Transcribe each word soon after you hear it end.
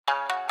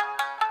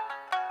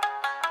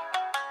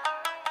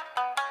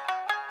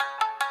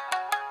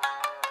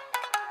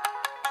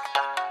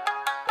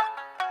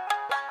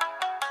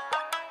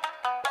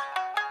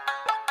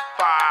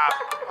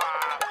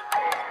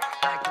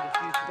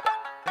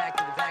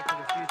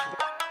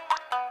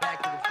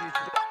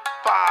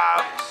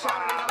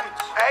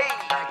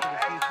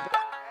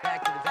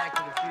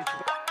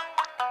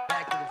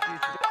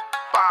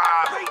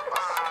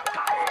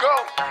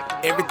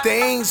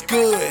Everything's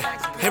good,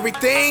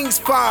 everything's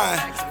fine.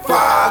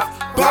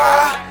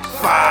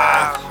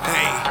 5by5.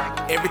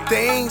 Hey,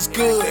 everything's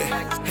good,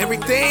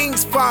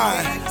 everything's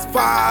fine.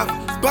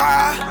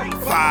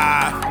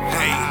 5by5.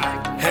 Hey,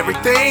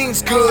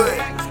 everything's good,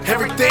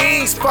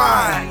 everything's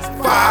fine.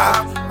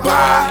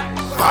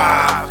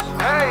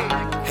 5by5. Hey,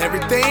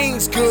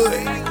 everything's good,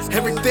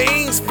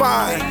 everything's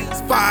fine.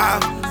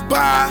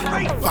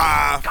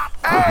 5by5.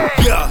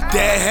 Yeah,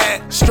 dad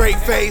hat, straight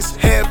face,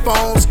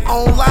 headphones,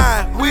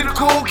 online. We the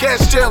cool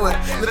cats chillin'.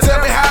 Now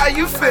tell me how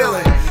you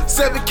feelin'.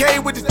 7K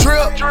with the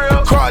drip,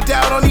 crawled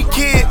out on these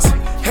kids.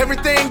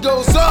 Everything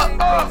goes up,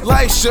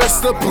 life's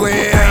just a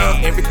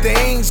blend.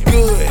 Everything's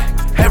good,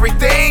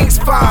 everything's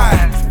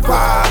fine.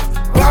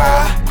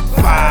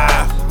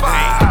 5by5.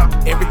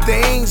 Hey,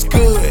 everything's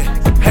good,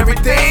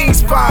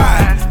 everything's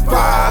fine.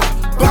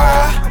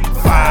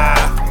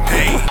 5by5.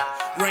 Hey,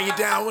 run you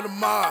down with a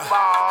mob.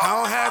 I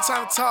don't have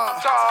time to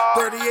talk.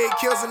 38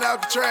 kills in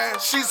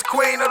Alcatraz. She's the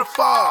queen of the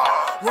fall.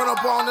 Run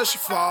up on her, she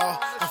fall.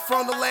 I'm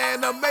from the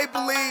land of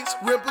make-believes.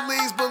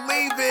 Ripley's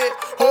believe it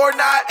or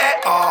not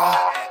at all.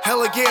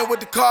 Hell again with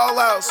the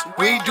call-outs.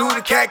 We do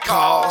the cat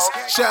calls.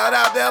 Shout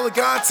out to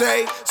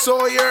Elegante,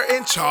 Sawyer,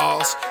 and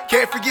Charles.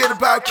 Can't forget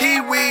about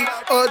Kiwi,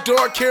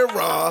 Adore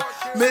Kira,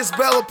 Miss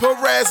Bella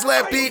Perez,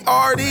 Leppy,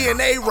 Artie, and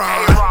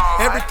A-Ron.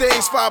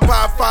 Everything's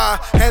 5by5.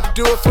 Had to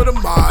do it for the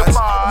mods.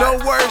 No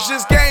words,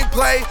 just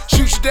gameplay.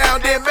 Shoot you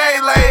down, then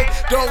melee.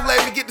 Don't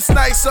let me get the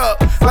snice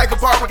up. Like a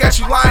barber got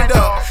you lined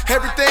up.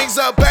 Everything's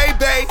up,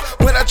 baby.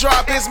 When I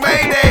drop, it's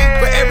Mayday.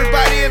 For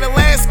everybody in the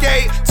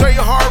landscape, turn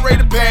your heart rate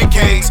to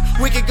pancakes.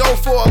 We can go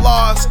for a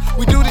loss.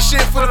 We do this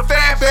shit for the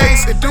fan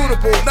base.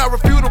 Indubitable, not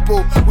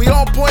refutable. We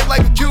on point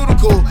like a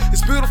cuticle.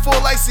 It's beautiful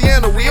like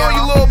Sienna. We on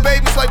you little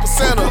babies like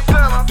placenta.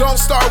 Don't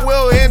start,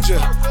 will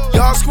injure.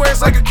 Y'all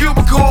squares like a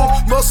cubicle.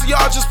 Most of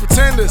y'all just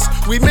pretenders.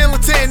 We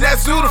militant and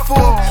that's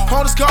dutiful.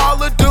 On this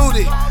Call of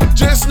Duty.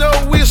 Just know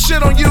we'll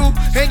shit on you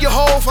and your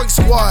whole fucking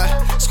squad.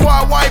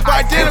 Squad wipe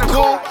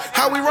identical.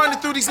 How we running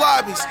through these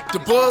lobbies? The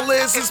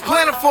bullets is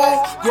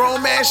plentiful.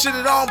 Grown man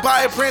shitted on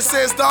by a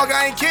princess, dog.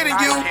 I ain't kidding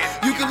you.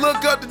 You can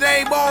look up the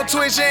name on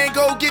Twitch and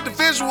go get the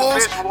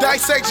visuals.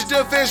 Dissect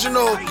your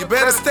divisional. You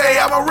better stay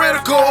out my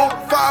ridicule.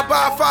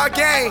 5by5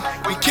 gang.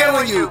 We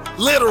killing you.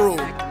 Literal.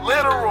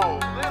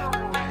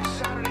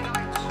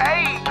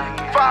 Hey,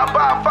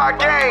 5by5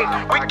 gang.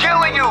 We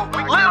killing you.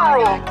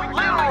 Literal.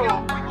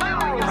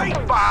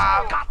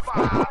 5.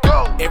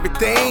 Go.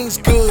 Everything's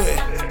good,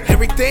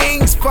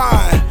 everything's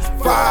fine.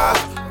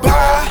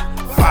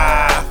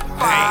 5by5.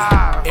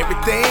 Hey,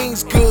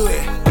 everything's good,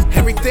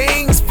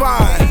 everything's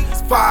fine.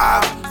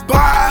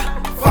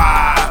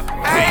 5by5.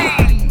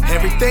 Hey,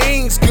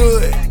 everything's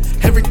good,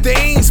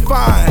 everything's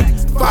fine.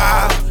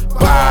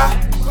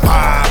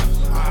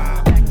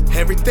 5by5.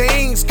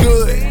 Everything's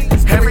good,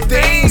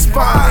 everything's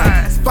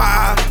fine.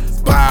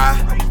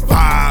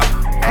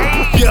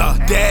 5by5. Yeah,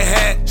 dad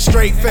hat,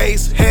 straight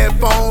face,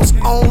 headphones,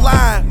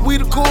 online. We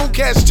the cool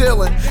cats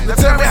chillin'. Now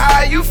tell me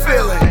how you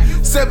feelin'.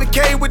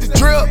 7K with the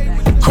drip,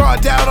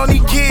 crawled out on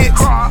these kids.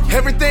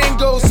 Everything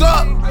goes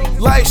up,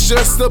 life's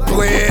just a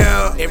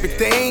blend.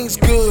 Everything's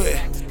good,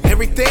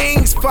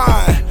 everything's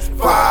fine.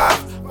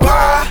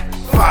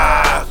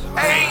 5by5.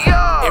 Hey,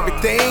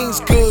 everything's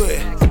good,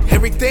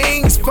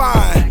 everything's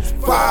fine.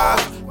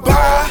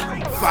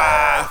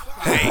 5by5.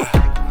 Hey.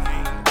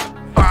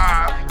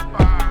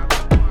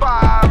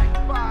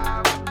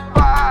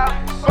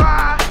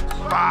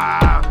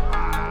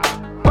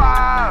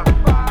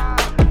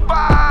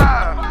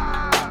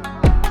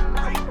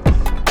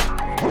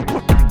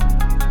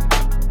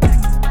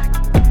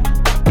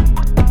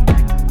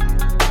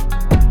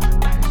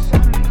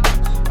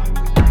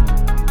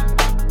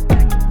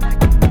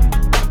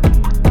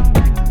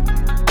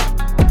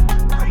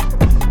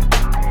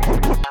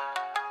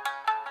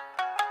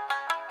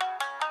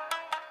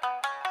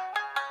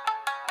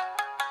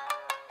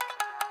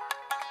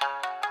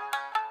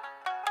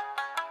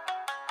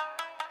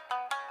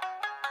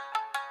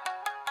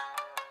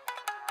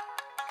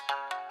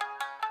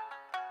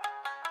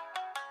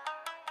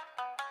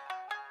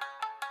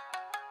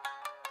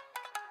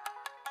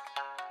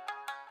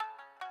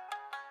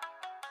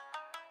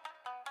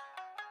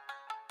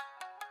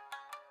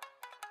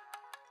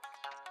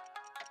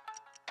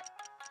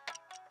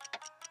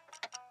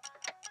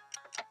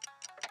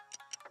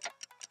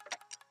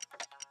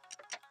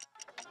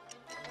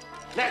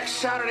 Next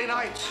Saturday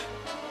night,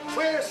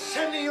 we're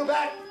sending you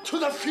back to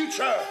the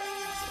future.